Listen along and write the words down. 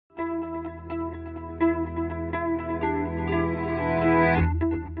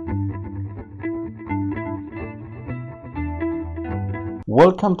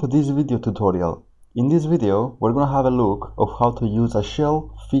Welcome to this video tutorial. In this video, we're going to have a look of how to use a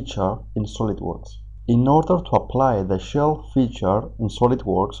shell feature in SolidWorks. In order to apply the shell feature in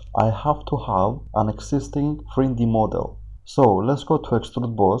SolidWorks, I have to have an existing 3D model. So let's go to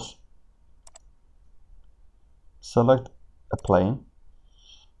Extrude Boss, select a plane,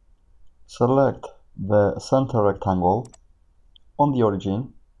 select the center rectangle on the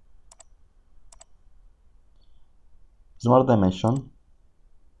origin, Smart Dimension,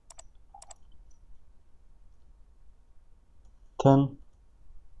 10,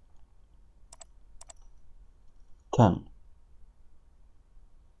 10,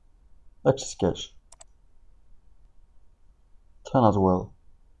 X sketch, 10 as well.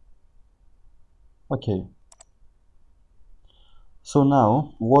 Okay. So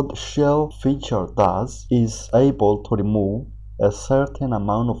now what shell feature does is able to remove a certain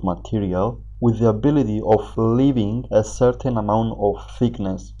amount of material with the ability of leaving a certain amount of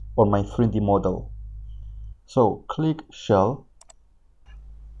thickness on my 3D model. So click shell,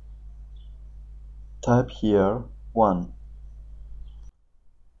 type here 1.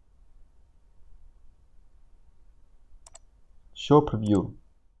 Show preview.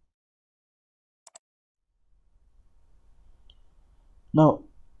 Now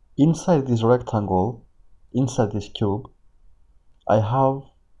inside this rectangle, inside this cube, I have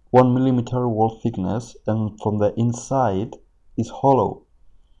 1 millimeter wall thickness, and from the inside is hollow.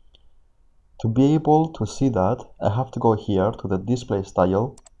 To be able to see that, I have to go here to the display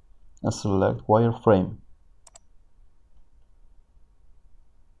style and select wireframe.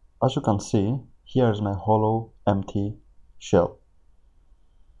 As you can see, here is my hollow empty shell.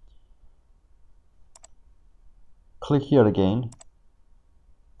 Click here again,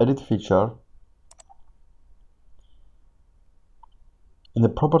 edit feature. In the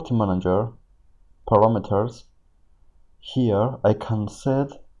property manager, parameters, here I can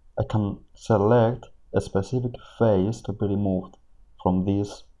select a specific face to be removed from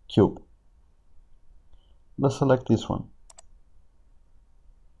this cube. Let's select this one.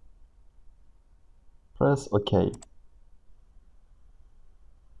 Press OK.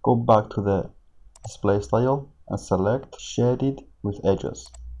 Go back to the display style and select shaded with edges.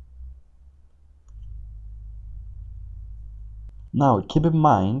 Now keep in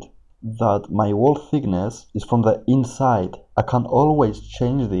mind that my wall thickness is from the inside. I can always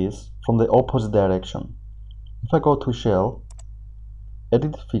change this from the opposite direction. If I go to shell,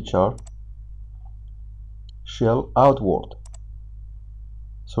 edit feature, shell outward.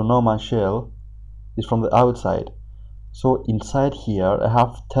 So now my shell is from the outside. So inside here I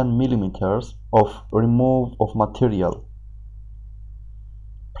have 10 millimeters of remove of material.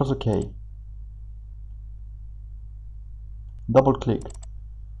 Press OK. Double click.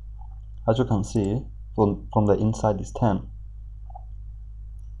 As you can see, from the inside is 10.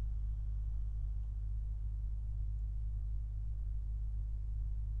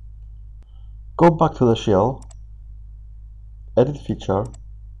 Go back to the shell, edit feature,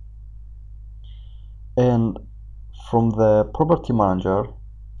 and from the property manager,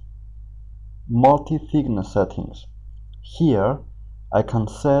 multi-thickness settings. Here I can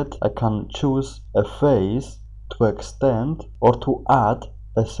choose a face to extend or to add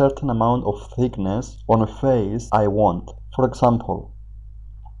a certain amount of thickness on a face I want. For example,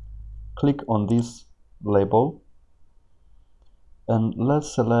 click on this label and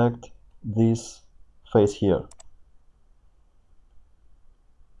let's select this face here.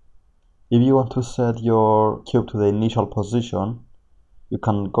 If you want to set your cube to the initial position, you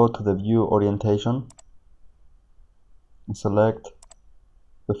can go to the view orientation and select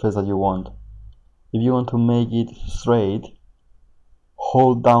the face that you want. If you want to make it straight,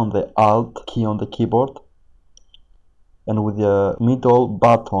 hold down the Alt key on the keyboard, and with the middle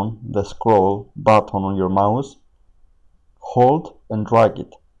button, the scroll button on your mouse, hold and drag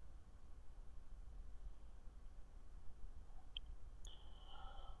it.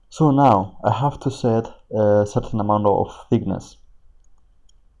 So now I have to set a certain amount of thickness.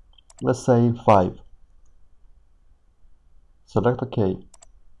 Let's say 5. Select OK.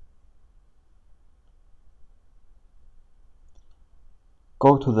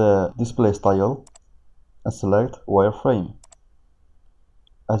 Go to the display style and select wireframe.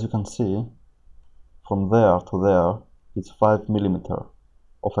 As you can see, from there to there, it's 5 millimeters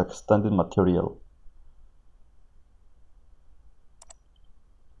of extended material.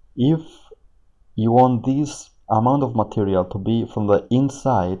 If you want this amount of material to be from the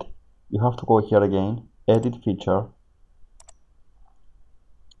inside, you have to go here again, edit feature,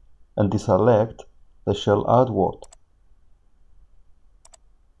 and deselect the shell outward.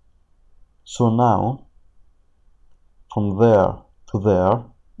 So now from there to there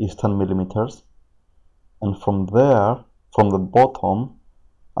is 10 millimeters, and from there, from the bottom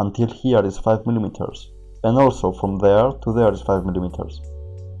until here is 5 millimeters, and also from there to there is 5 millimeters.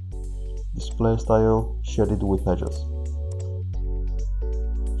 Display style shaded with edges.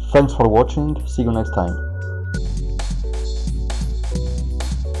 Thanks for watching, see you next time.